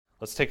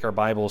Let's take our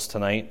Bibles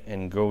tonight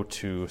and go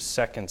to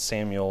 2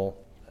 Samuel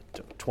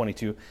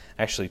 22.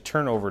 Actually,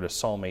 turn over to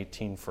Psalm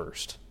 18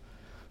 first.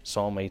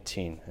 Psalm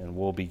 18, and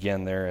we'll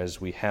begin there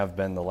as we have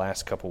been the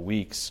last couple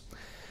weeks.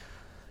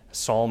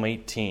 Psalm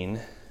 18,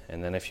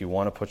 and then if you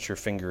want to put your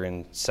finger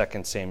in 2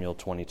 Samuel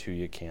 22,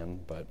 you can,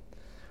 but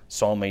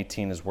Psalm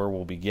 18 is where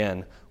we'll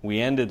begin. We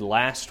ended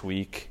last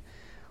week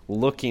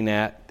looking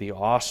at the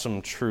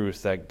awesome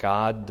truth that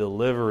God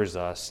delivers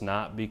us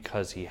not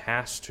because He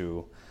has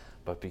to,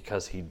 but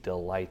because He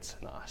delights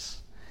in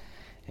us.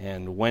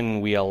 And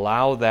when we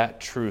allow that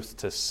truth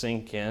to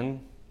sink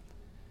in,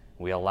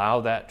 we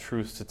allow that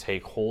truth to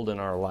take hold in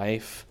our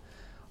life,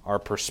 our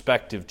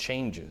perspective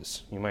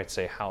changes. You might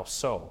say, how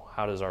so?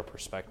 How does our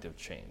perspective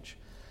change?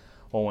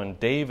 Well, when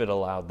David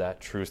allowed that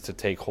truth to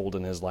take hold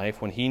in his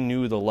life, when he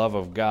knew the love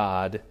of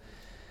God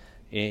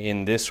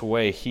in this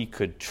way, he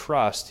could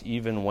trust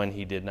even when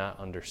he did not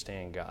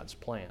understand God's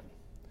plan.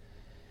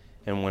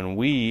 And when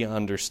we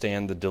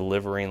understand the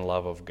delivering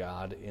love of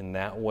God in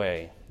that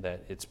way, that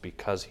it's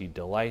because He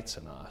delights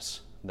in us,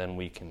 then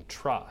we can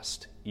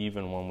trust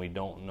even when we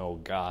don't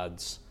know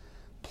God's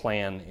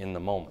plan in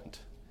the moment.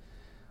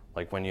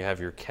 Like when you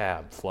have your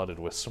cab flooded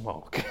with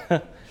smoke.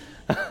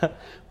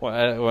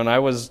 When I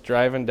was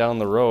driving down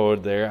the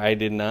road there, I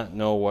did not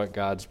know what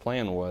God's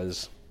plan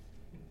was.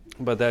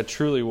 But that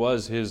truly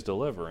was His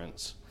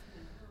deliverance.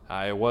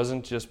 It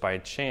wasn't just by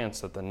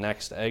chance that the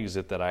next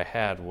exit that I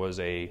had was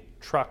a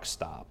truck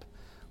stop.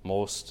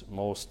 Most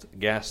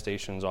gas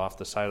stations off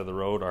the side of the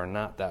road are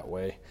not that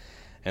way.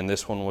 And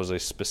this one was a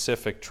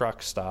specific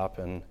truck stop.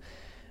 And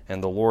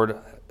the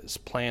Lord's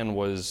plan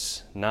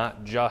was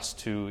not just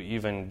to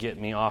even get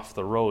me off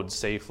the road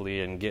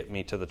safely and get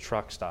me to the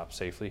truck stop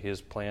safely.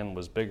 His plan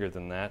was bigger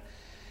than that.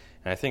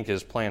 And I think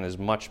His plan is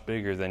much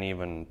bigger than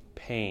even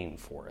paying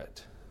for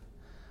it.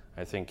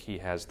 I think He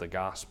has the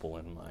gospel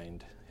in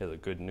mind, the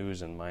good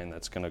news in mind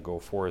that's going to go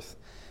forth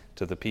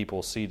to the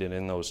people seated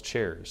in those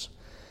chairs.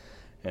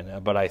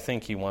 But I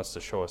think He wants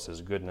to show us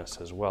His goodness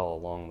as well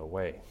along the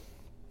way.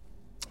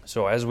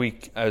 So as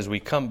we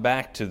come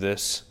back to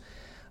this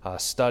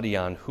study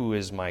on who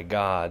is my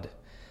God,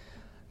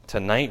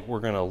 tonight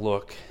we're going to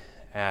look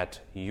at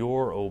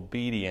your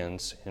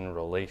obedience in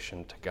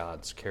relation to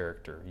God's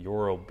character.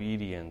 Your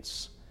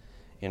obedience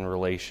in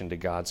relation to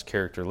God's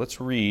character. Let's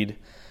read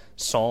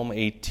Psalm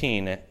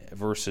 18,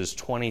 verses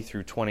 20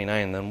 through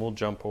 29, then we'll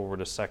jump over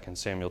to 2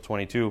 Samuel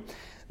 22.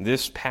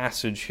 This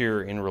passage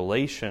here in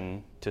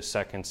relation to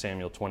 2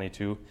 Samuel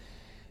 22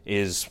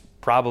 is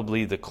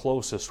probably the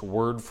closest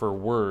word for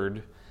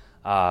word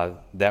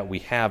that we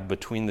have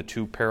between the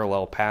two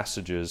parallel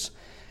passages,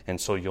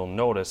 and so you'll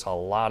notice a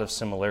lot of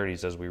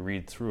similarities as we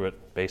read through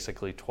it,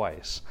 basically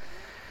twice.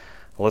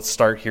 Let's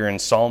start here in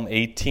Psalm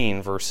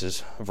 18,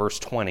 verse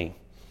 20.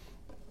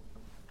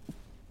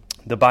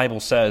 The Bible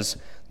says,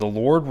 "The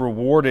Lord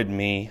rewarded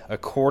me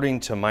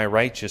according to my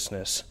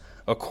righteousness,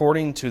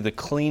 according to the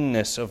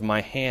cleanness of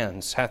my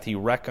hands hath He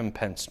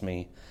recompensed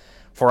me.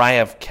 For I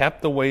have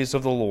kept the ways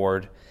of the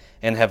Lord,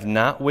 and have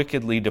not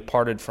wickedly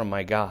departed from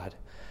my God.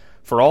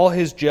 For all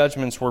His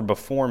judgments were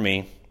before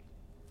me,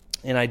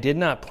 and I did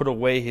not put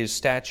away His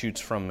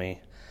statutes from me.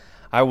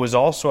 I was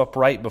also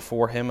upright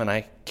before Him, and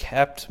I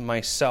kept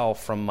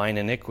myself from mine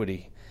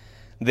iniquity.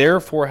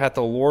 Therefore hath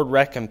the Lord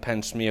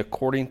recompensed me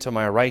according to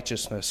my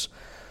righteousness,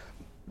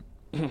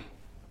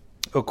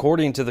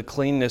 according to the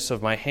cleanness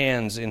of my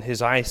hands in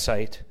His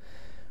eyesight.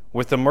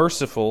 With the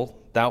merciful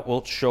thou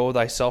wilt show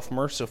thyself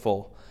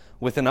merciful.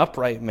 With an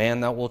upright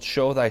man thou wilt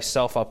show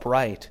thyself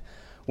upright.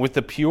 With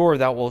the pure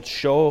thou wilt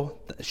shew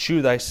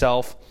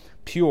thyself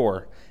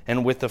pure.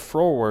 And with the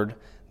froward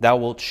thou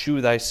wilt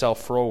shew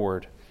thyself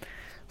froward.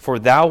 For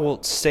thou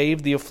wilt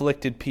save the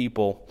afflicted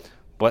people,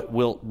 but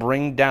wilt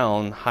bring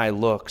down high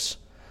looks.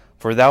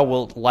 For thou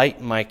wilt light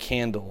my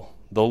candle.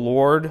 The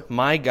Lord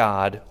my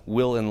God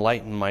will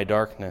enlighten my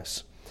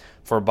darkness.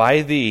 For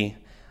by Thee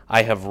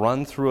I have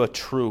run through a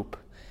troop,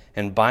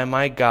 and by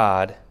my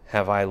God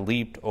have I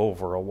leaped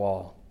over a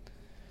wall."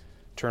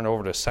 Turn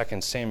over to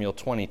 2 Samuel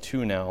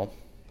 22 now.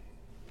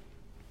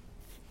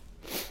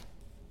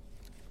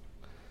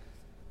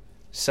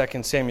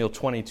 2 Samuel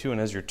 22,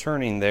 and as you're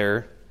turning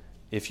there,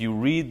 if you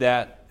read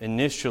that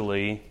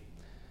initially,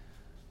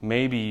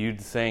 maybe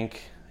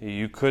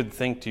you could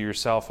think to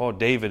yourself, oh,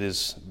 David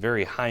is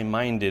very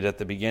high-minded at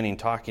the beginning,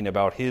 talking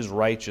about his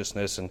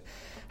righteousness and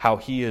how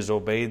he has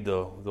obeyed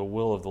the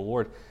will of the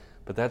Lord.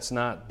 But that's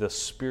not the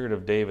spirit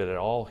of David at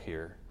all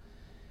here.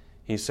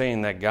 He's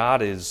saying that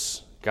God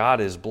is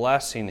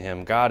blessing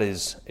him, God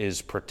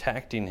is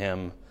protecting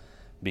him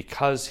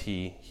because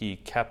he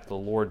kept the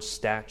Lord's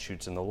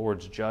statutes and the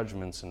Lord's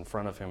judgments in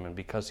front of him, and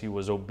because he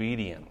was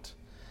obedient.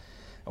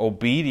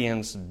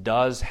 Obedience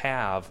does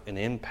have an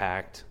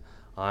impact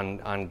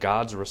on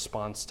God's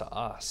response to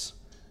us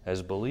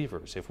as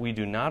believers. If we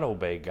do not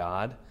obey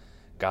God,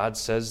 God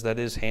says that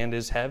His hand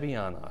is heavy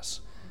on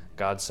us.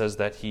 God says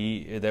that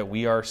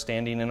we are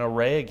standing in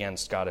array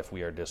against God if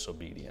we are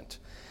disobedient.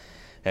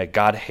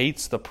 God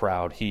hates the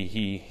proud.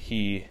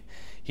 He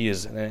He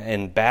is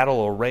in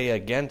battle array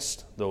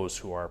against those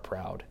who are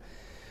proud.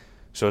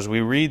 So as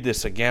we read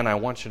this again, I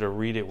want you to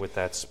read it with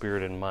that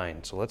spirit in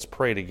mind. So let's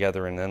pray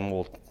together, and then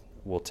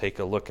we'll take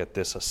a look at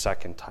this a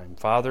second time.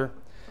 Father,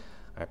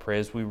 I pray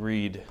as we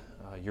read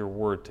your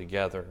word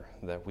together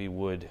that we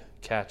would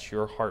catch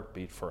your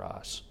heartbeat for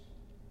us.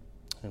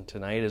 And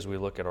tonight as we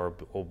look at our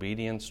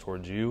obedience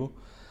towards you,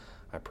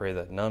 I pray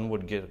that none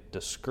would get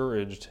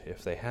discouraged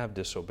if they have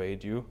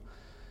disobeyed you.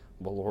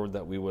 But Lord,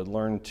 that we would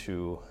learn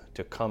to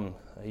come,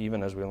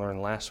 even as we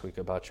learned last week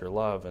about your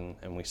love,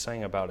 and we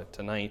sang about it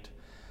tonight,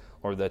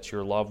 or that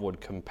your love would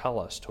compel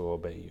us to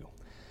obey you.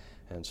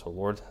 And so,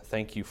 Lord,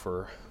 thank you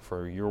for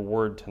your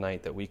word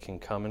tonight, that we can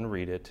come and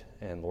read it.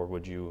 And Lord,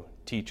 would you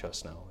teach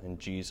us now? In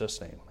Jesus'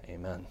 name,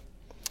 amen.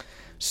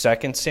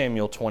 2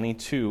 Samuel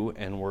 22,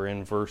 and we're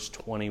in verse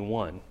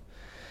 21.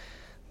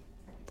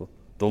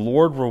 The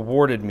Lord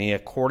rewarded me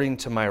according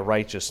to my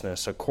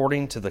righteousness,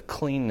 according to the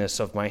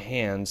cleanness of my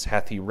hands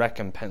hath he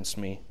recompensed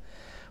me.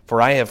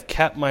 For I have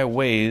kept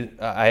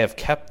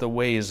the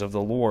ways of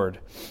the Lord,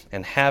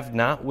 and have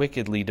not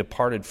wickedly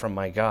departed from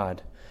my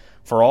God.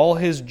 For all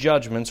his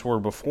judgments were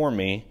before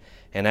me,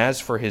 and as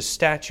for his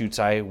statutes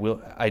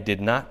I did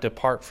not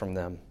depart from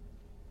them.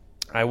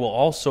 I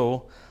was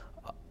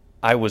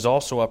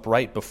also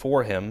upright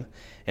before him,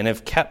 and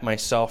have kept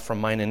myself from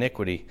mine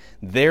iniquity.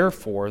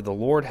 Therefore the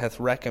Lord hath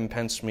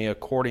recompensed me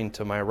according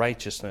to my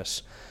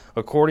righteousness,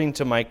 according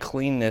to my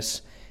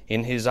cleanness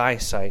in his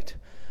eyesight.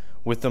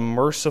 With the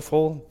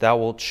merciful thou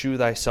wilt shew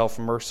thyself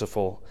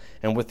merciful,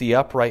 and with the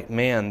upright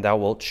man thou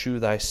wilt shew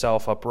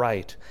thyself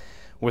upright.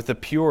 With the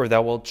pure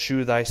thou wilt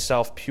shew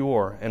thyself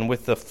pure, and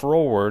with the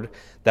froward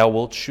thou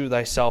wilt shew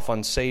thyself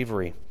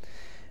unsavory.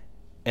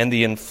 And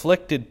the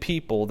afflicted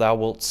people thou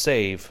wilt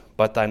save,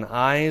 but thine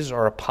eyes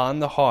are upon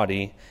the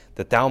haughty,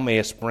 that thou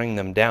mayest bring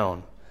them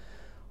down.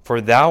 For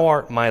thou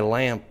art my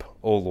lamp,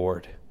 O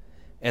Lord,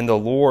 and the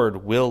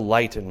Lord will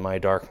lighten my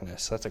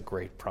darkness. That's a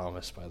great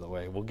promise, by the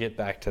way. We'll get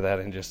back to that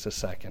in just a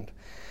second.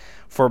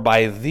 For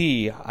by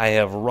thee I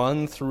have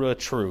run through a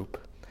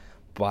troop.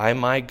 By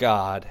my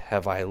God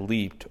have I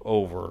leaped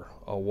over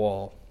a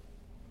wall.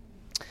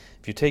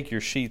 If you take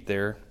your sheet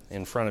there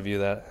in front of you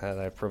that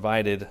I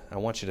provided, I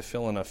want you to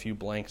fill in a few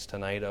blanks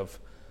tonight of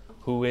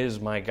who is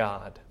my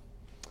God.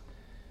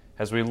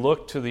 As we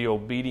look to the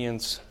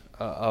obedience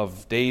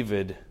of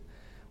David,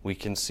 we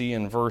can see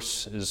in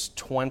verses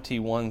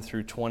 21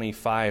 through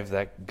 25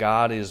 that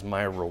God is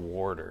my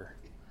rewarder.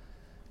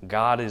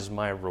 God is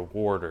my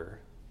rewarder.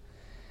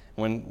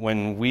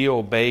 When we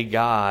obey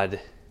God,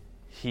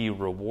 he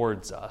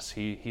rewards us.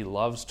 He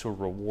loves to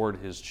reward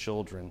his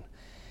children.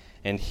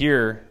 And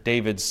here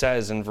David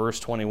says in verse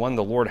 21,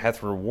 the Lord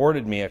hath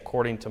rewarded me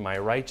according to my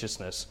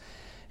righteousness.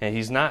 And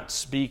he's not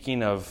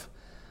speaking of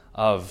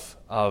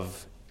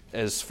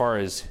as far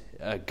as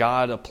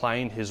God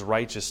applying his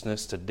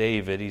righteousness to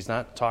David. He's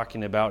not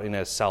talking about in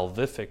a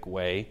salvific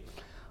way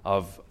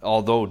of,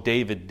 although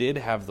David did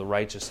have the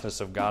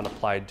righteousness of God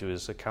applied to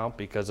his account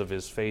because of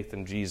his faith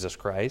in Jesus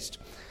Christ.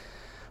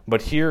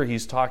 But here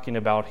he's talking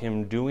about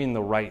him doing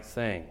the right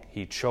thing.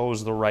 He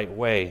chose the right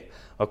way.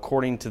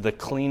 According to the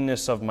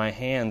cleanness of my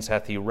hands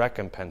hath he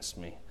recompensed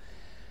me.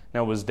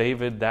 Now, was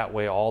David that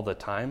way all the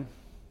time?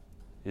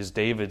 Is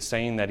David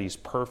saying that he's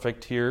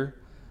perfect here?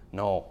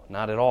 No,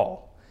 not at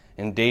all.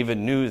 And David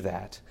knew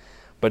that.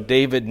 But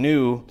David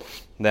knew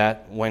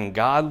that when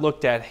God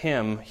looked at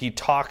him, he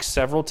talks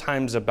several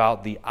times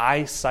about the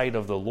eyesight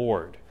of the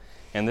Lord.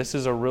 And this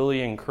is a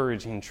really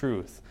encouraging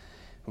truth.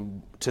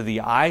 To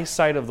the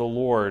eyesight of the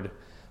Lord,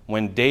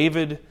 when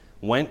David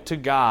went to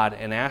God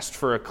and asked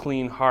for a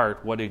clean heart,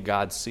 what did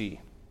God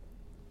see?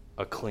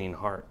 A clean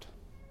heart.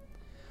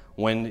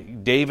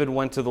 When David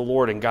went to the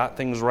Lord and got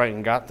things right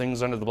and got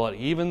things under the blood,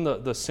 even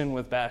the sin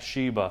with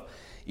Bathsheba,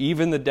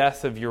 even the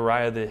death of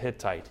Uriah the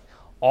Hittite,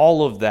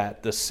 all of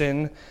that, the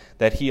sin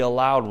that he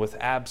allowed with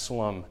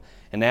Absalom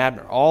and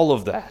Abner, all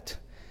of that,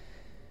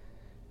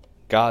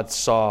 God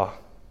saw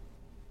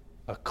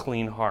a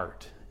clean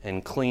heart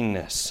and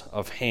cleanness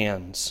of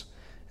hands,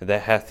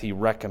 that hath he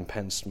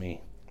recompensed me.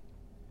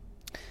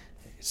 It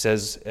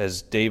says,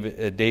 as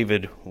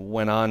David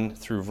went on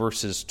through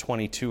verses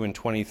 22 and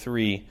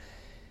 23,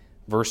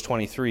 verse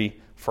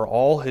 23, for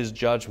all his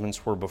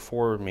judgments were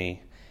before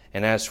me,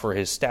 and as for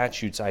his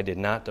statutes I did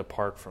not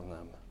depart from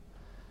them.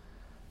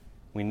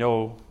 We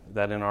know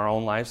that in our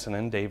own lives and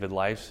in David's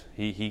life,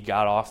 he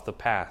got off the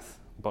path,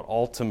 but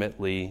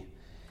ultimately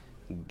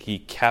he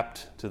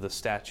kept to the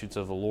statutes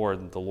of the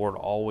Lord. The Lord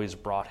always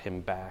brought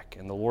him back,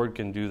 and the Lord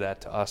can do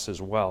that to us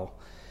as well.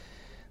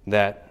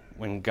 That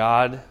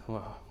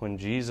when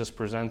Jesus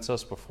presents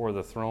us before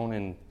the throne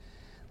in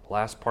the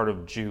last part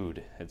of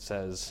Jude, it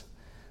says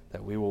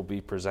that we will be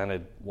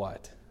presented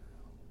what?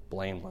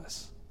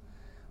 Blameless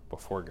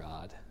before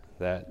God.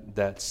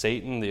 That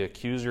Satan, the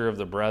accuser of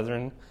the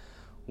brethren,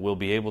 will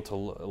be able to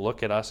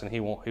look at us and he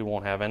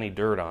won't have any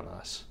dirt on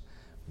us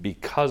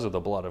because of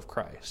the blood of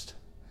Christ.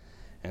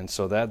 And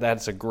so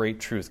that's a great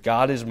truth.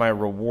 God is my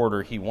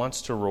rewarder. He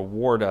wants to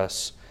reward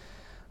us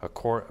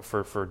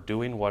for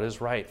doing what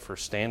is right, for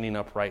standing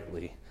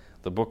uprightly,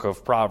 The book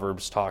of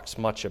Proverbs talks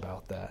much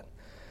about that.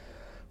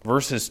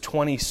 Verses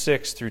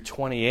 26 through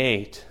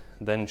 28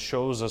 then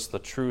shows us the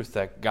truth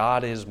that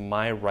God is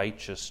my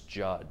righteous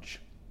judge.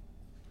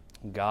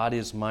 God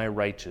is my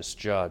righteous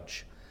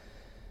judge.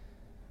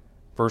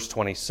 Verse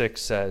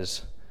 26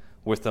 says,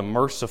 with the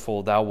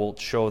merciful thou wilt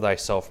show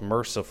thyself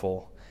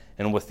merciful,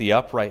 and with the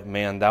upright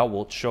man thou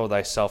wilt show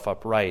thyself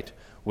upright.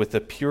 With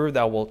the pure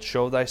thou wilt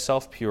show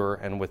thyself pure,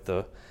 and with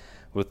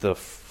the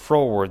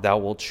froward thou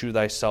wilt shew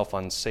thyself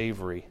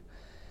unsavory.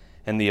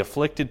 And the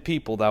afflicted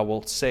people thou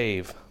wilt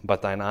save,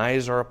 but thine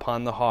eyes are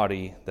upon the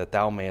haughty, that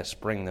thou mayest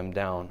bring them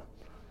down.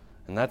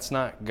 And that's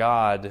not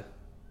God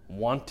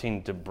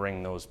wanting to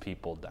bring those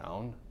people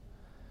down.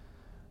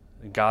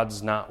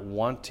 God's not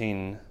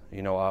wanting,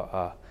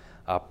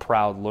 a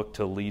proud look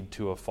to lead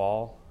to a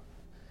fall.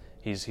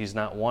 He's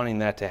not wanting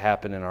that to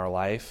happen in our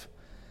life,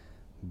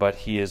 but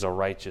He is a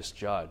righteous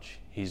judge.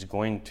 He's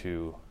going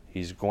to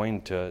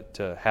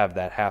have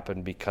that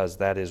happen because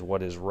that is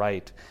what is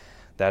right.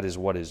 That is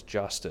what is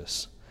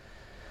justice.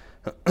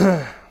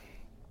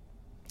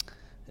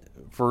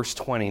 Verse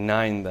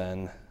 29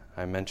 then,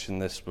 I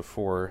mentioned this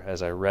before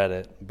as I read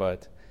it,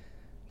 but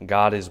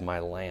God is my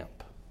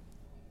lamp.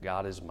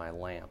 God is my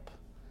lamp.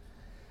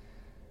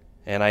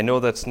 And I know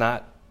that's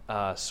not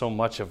so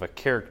much of a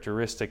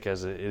characteristic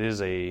as it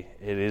is a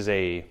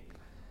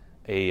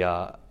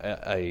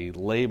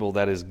label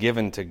that is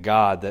given to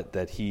God,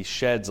 that He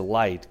sheds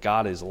light.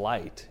 God is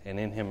light, and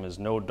in Him is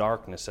no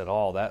darkness at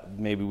all. That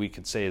maybe we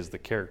could say is the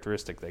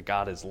characteristic, that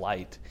God is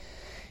light.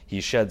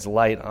 He sheds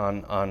light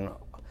on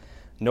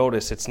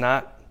notice, it's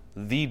not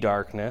the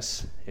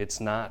darkness, it's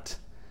not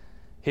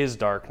His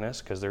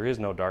darkness, because there is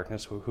no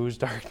darkness. Whose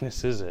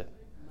darkness is it?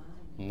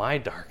 My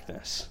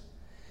darkness.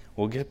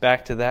 We'll get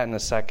back to that in a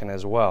second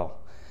as well.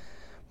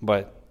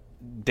 But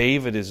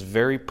David is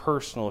very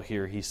personal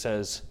here. He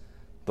says,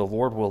 the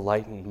Lord will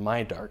lighten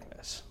my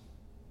darkness.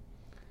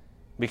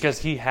 Because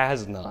He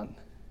has none.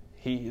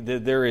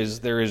 There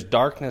is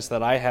darkness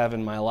that I have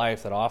in my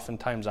life that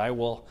oftentimes I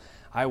will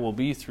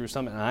be through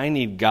something. And I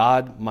need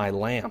God, my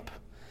lamp.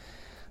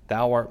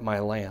 Thou art my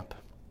lamp.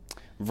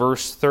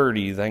 Verse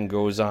 30 then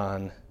goes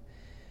on,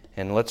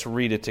 and let's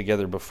read it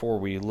together before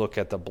we look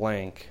at the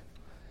blank.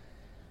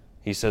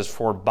 He says,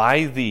 for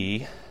by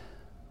Thee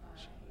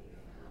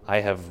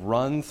I have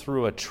run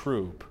through a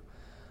troop.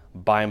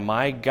 By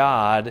my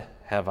God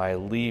have I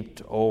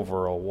leaped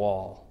over a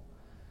wall.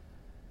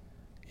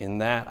 In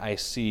that I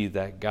see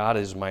that God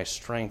is my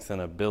strength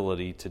and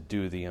ability to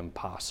do the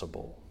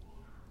impossible.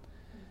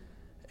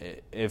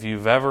 If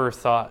you've ever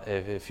thought,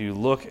 if you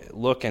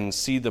look and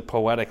see the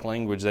poetic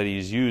language that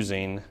he's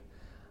using,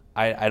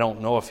 I don't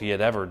know if he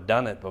had ever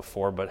done it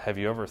before, but have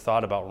you ever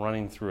thought about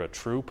running through a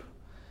troop?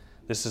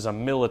 This is a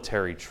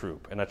military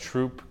troop, and a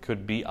troop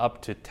could be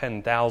up to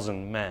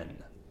 10,000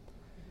 men.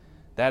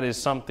 That is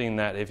something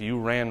that if you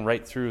ran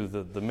right through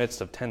the midst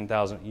of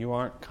 10,000, you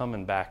aren't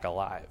coming back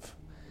alive.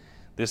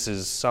 This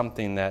is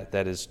something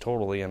that is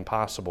totally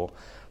impossible.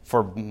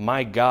 For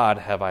my God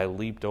have I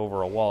leaped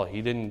over a wall.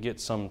 He didn't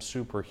get some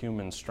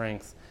superhuman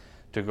strength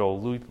to go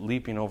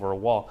leaping over a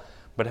wall.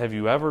 But have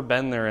you ever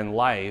been there in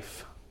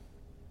life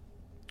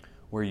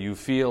where you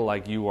feel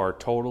like you are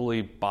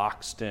totally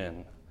boxed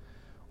in,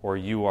 or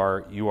you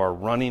are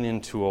running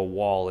into a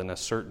wall in a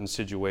certain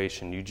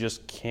situation? You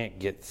just can't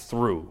get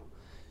through.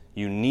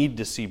 You need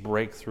to see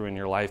breakthrough in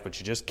your life, but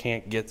you just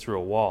can't get through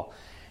a wall.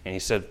 And he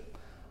said,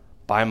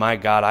 by my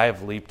God, I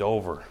have leaped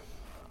over.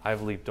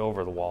 I've leaped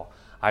over the wall.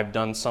 I've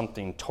done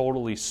something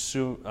totally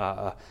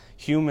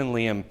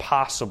humanly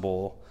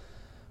impossible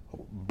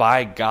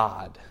by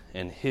God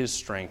and His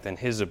strength and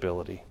His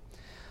ability.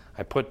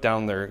 I put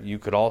down there, you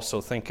could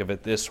also think of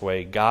it this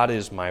way. God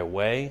is my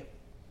way.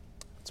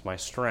 It's my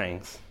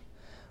strength.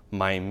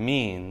 My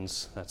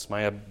means, that's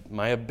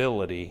my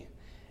ability,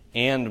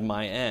 and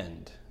my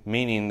end.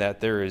 Meaning that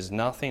there is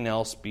nothing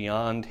else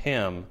beyond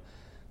Him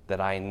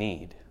that I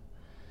need.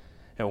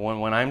 And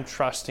when I'm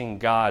trusting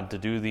God to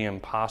do the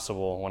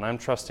impossible, when I'm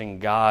trusting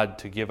God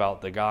to give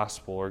out the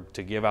gospel or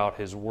to give out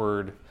His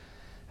word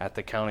at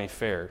the county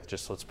fair,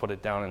 just let's put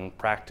it down in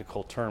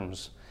practical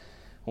terms.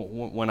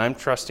 When I'm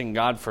trusting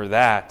God for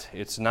that,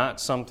 it's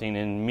not something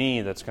in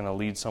me that's going to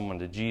lead someone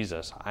to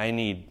Jesus. I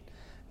need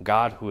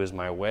God, who is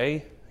my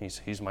way.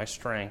 He's my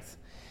strength.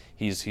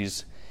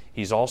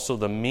 He's also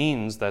the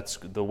means. That's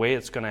the way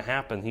it's going to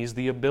happen. He's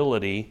the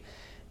ability,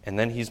 and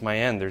then He's my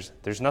end.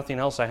 There's nothing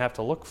else I have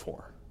to look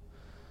for.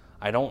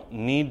 I don't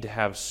need to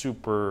have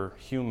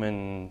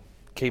superhuman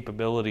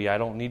capability. I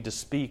don't need to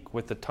speak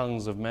with the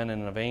tongues of men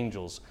and of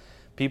angels.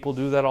 People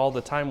do that all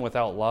the time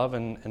without love,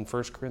 and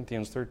 1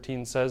 Corinthians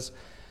 13 says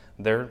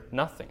they're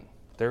nothing.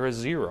 They're a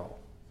zero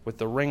with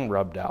the ring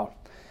rubbed out.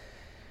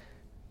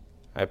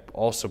 I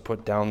also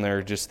put down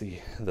there just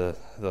the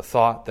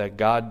thought that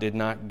God did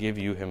not give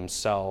you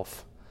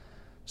Himself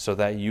so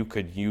that you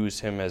could use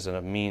Him as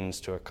a means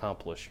to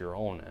accomplish your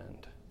own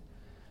end.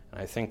 And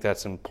I think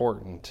that's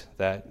important,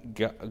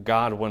 that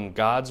God, when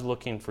God's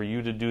looking for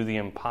you to do the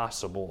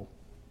impossible,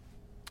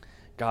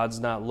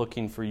 God's not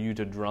looking for you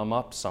to drum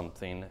up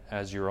something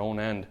as your own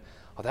end.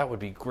 Oh, that would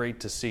be great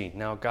to see.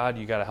 Now, God,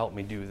 you got to help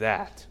me do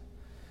that,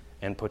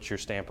 and put your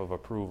stamp of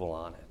approval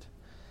on it.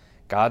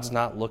 God's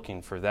not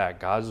looking for that.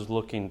 God's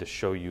looking to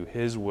show you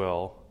His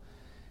will,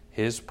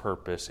 His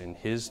purpose, and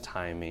His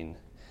timing,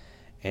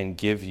 and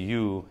give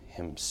you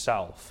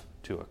Himself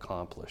to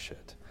accomplish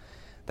it.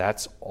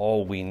 That's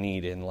all we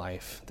need in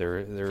life. There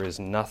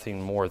is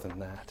nothing more than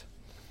that.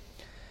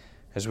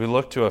 As we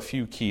look to a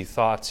few key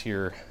thoughts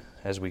here,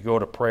 as we go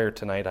to prayer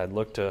tonight, I'd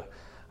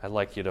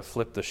like you to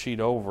flip the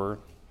sheet over,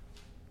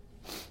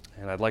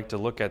 and I'd like to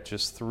look at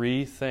just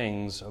 3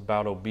 things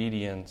about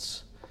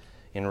obedience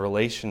in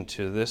relation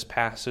to this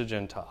passage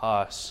and to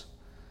us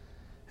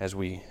as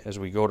we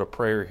go to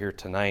prayer here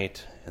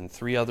tonight, and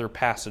 3 other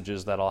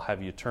passages that I'll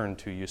have you turn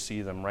to. You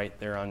see them right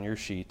there on your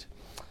sheet.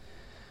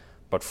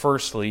 But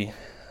firstly,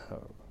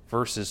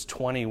 verses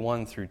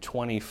 21 through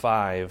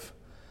 25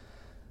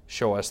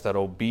 show us that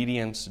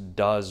obedience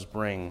does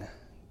bring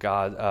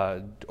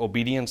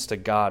obedience to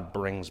God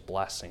brings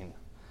blessing.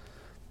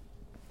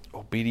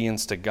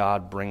 Obedience to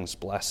God brings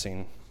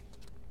blessing.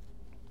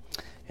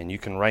 And you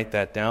can write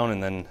that down,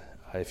 and then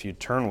if you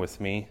turn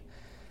with me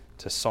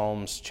to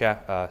Psalm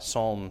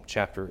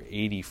chapter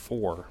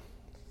 84.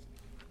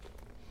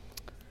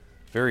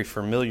 Very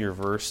familiar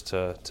verse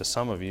to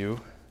some of you.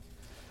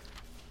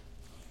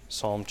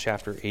 Psalm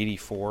chapter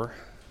 84.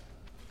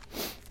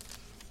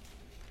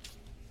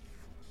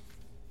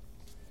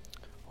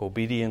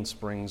 Obedience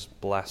brings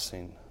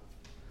blessing.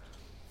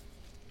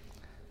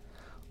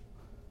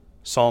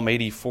 Psalm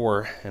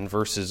 84 and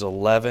verses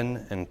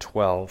 11 and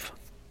 12.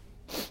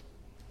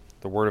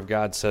 The Word of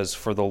God says,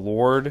 "For the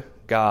Lord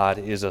God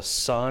is a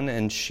sun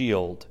and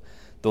shield.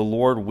 The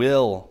Lord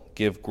will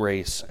give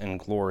grace and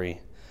glory.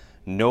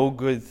 No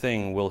good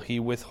thing will He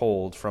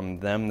withhold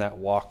from them that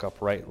walk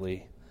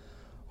uprightly.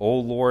 O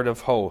Lord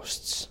of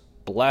hosts,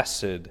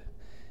 blessed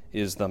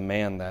is the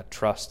man that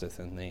trusteth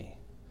in Thee."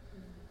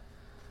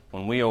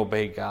 When we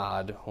obey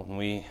God,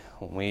 when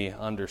we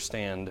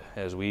understand,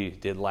 as we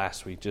did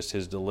last week, just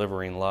His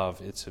delivering love,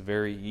 it's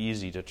very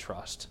easy to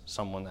trust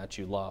someone that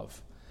you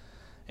love.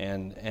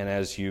 And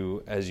as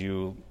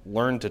you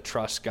learn to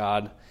trust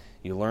God,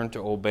 you learn to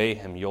obey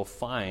Him, you'll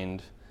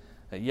find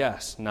that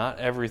yes, not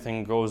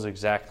everything goes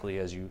exactly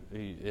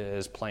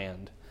as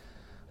planned,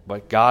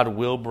 but God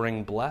will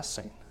bring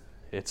blessing.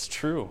 It's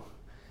true.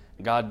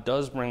 God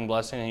does bring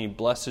blessing, and He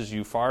blesses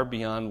you far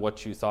beyond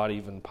what you thought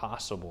even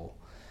possible.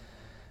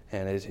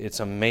 And it's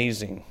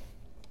amazing.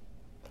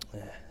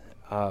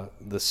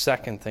 The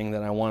second thing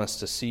that I want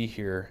us to see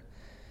here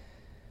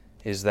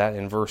is that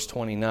in verse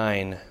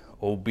 29,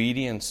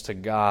 obedience to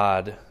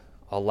God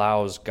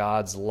allows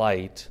God's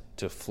light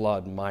to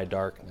flood my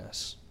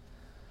darkness.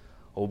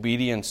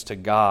 Obedience to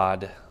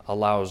God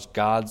allows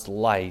God's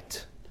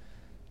light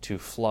to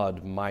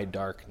flood my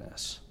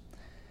darkness.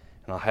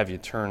 And I'll have you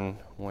turn,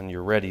 when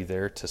you're ready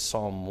there, to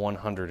Psalm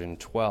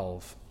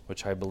 112,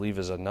 which I believe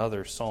is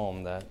another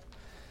psalm that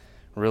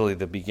really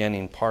the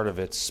beginning part of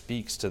it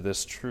speaks to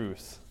this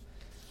truth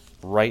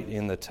right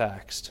in the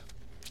text.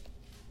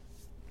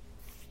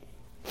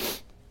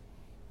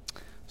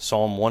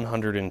 Psalm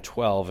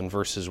 112 and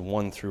verses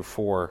 1 through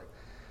 4.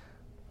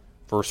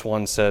 Verse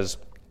 1 says,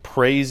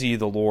 "Praise ye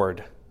the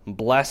Lord.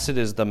 Blessed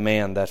is the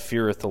man that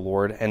feareth the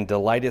Lord, and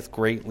delighteth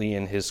greatly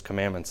in His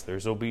commandments."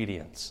 There's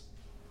obedience.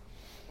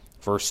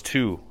 Verse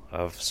 2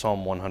 of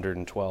Psalm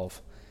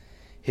 112.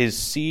 "His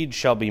seed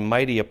shall be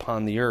mighty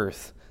upon the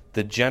earth.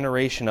 The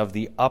generation of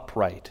the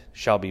upright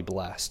shall be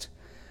blessed.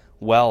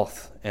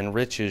 Wealth and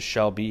riches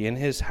shall be in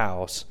his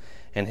house,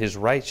 and his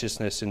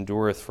righteousness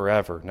endureth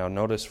forever." Now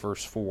notice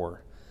verse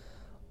 4.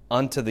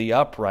 "Unto the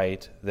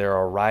upright there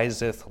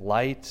ariseth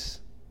light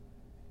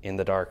in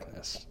the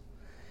darkness.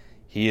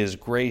 He is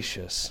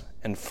gracious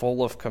and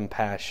full of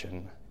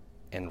compassion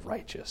and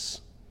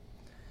righteous."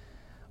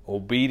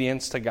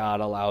 Obedience to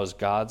God allows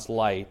God's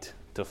light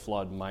to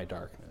flood my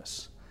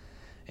darkness.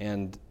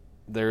 And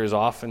there is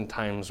often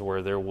times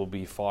where there will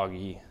be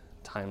foggy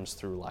times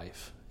through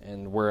life,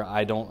 and where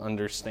I don't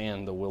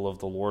understand the will of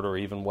the Lord or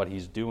even what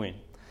He's doing.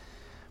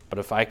 But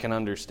if I can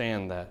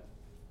understand that,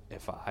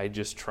 if I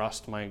just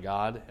trust my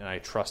God and I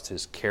trust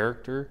His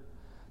character,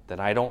 then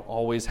I don't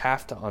always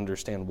have to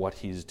understand what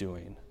He's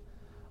doing.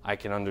 I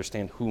can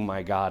understand who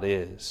my God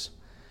is.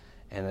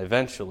 And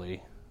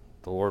eventually,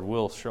 the Lord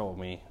will show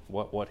me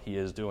what He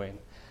is doing.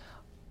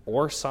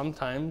 Or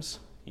sometimes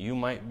you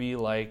might be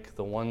like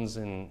the ones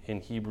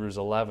in Hebrews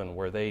 11,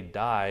 where they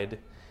died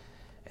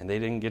and they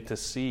didn't get to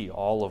see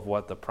all of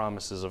what the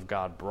promises of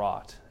God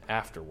brought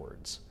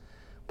afterwards.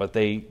 But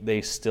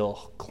they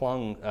still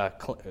clung to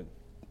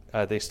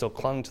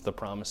the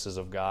promises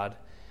of God,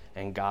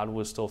 and God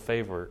was still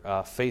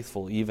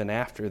faithful even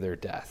after their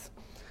death.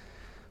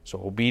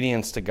 So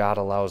obedience to God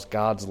allows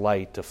God's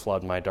light to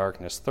flood my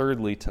darkness.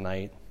 Thirdly,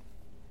 tonight,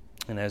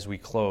 and as we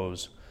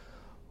close,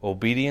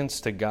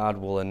 obedience to God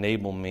will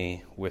enable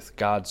me with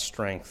God's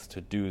strength to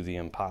do the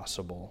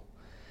impossible.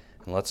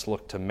 And let's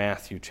look to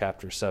Matthew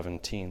chapter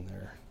 17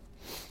 there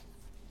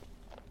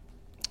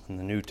in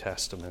the New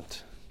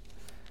Testament.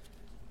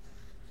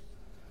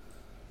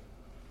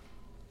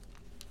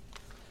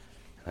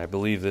 I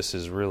believe this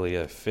is really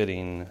a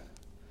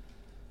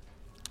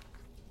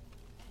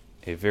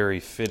very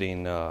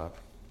fitting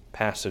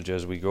passage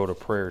as we go to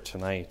prayer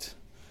tonight.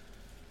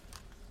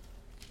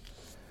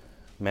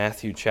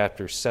 Matthew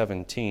chapter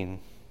 17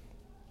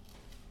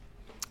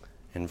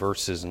 and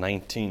verses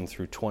 19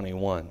 through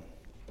 21.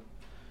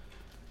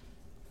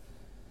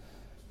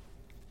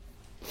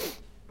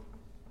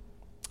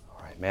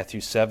 All right,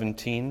 Matthew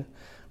 17,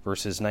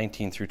 verses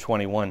 19 through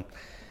 21.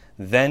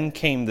 Then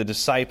came the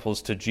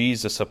disciples to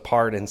Jesus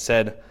apart and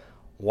said,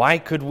 Why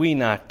could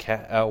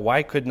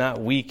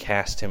not we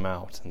cast him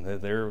out?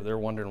 And they're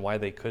wondering why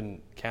they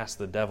couldn't cast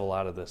the devil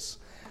out of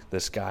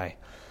this guy.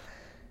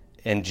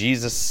 And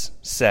Jesus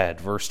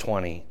said, verse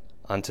 20,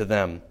 unto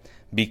them,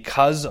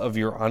 Because of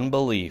your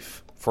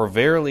unbelief, for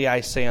verily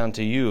I say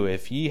unto you,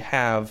 if ye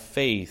have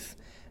faith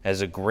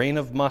as a grain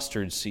of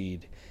mustard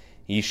seed,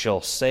 ye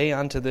shall say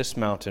unto this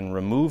mountain,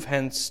 Remove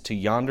hence to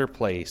yonder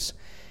place,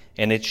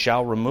 and it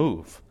shall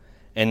remove,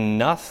 and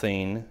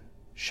nothing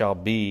shall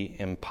be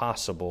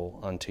impossible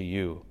unto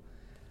you.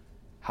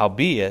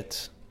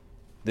 Howbeit,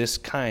 this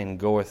kind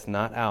goeth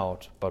not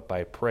out but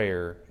by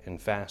prayer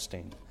and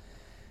fasting.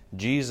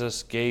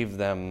 Jesus gave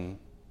them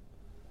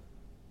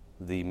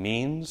the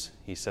means.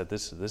 He said,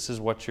 this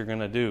is what you're going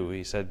to do.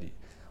 He said,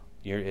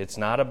 it's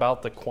not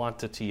about the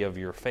quantity of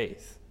your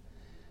faith.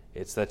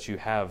 It's that you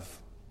have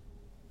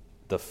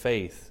the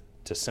faith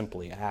to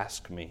simply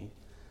ask me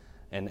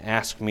and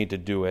ask me to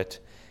do it.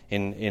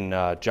 In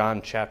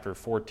John chapter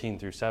 14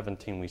 through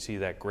 17, we see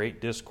that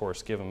great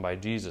discourse given by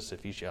Jesus.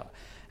 If ye shall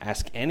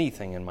ask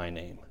anything in my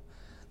name,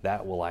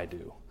 that will I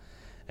do.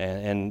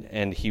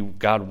 And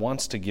God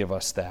wants to give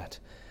us that.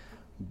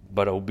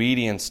 But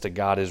obedience to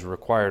God is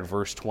required.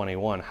 Verse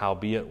 21,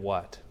 howbeit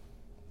what?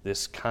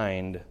 This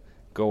kind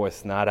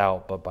goeth not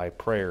out but by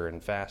prayer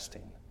and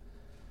fasting.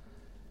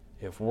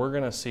 If we're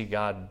going to see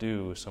God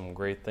do some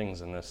great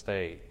things in this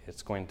day,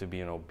 it's going to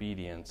be in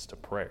obedience to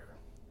prayer.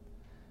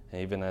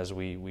 And even as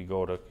we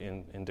go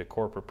into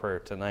corporate prayer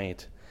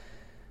tonight,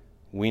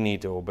 we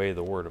need to obey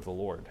the word of the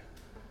Lord.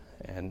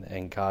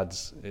 And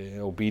God's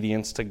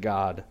obedience to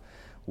God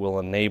will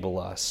enable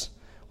us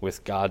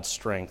with God's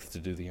strength to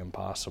do the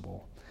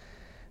impossible.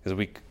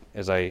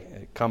 As I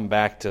come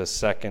back to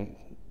 2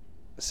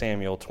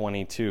 Samuel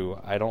 22,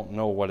 I don't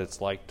know what it's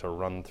like to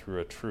run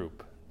through a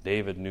troop.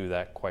 David knew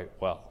that quite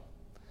well.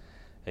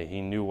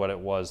 He knew what it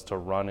was to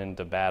run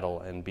into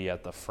battle and be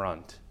at the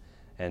front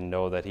and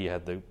know that he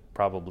had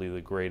probably the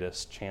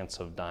greatest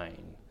chance of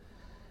dying.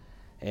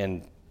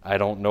 And I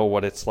don't know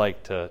what it's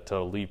like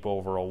to leap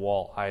over a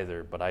wall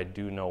either, but I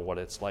do know what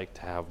it's like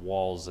to have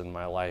walls in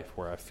my life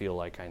where I feel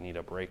like I need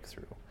a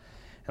breakthrough.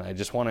 And I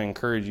just want to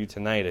encourage you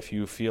tonight, if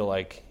you feel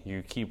like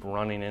you keep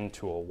running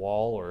into a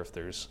wall or if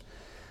there's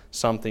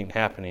something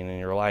happening in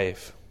your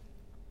life,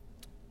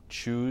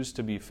 choose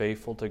to be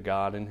faithful to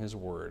God and His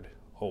Word.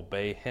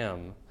 Obey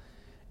Him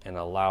and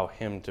allow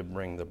Him to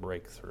bring the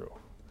breakthrough.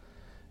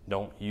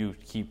 Don't you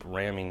keep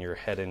ramming your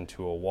head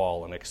into a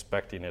wall and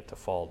expecting it to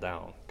fall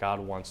down. God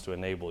wants to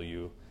enable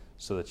you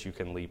so that you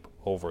can leap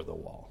over the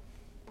wall.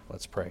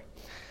 Let's pray.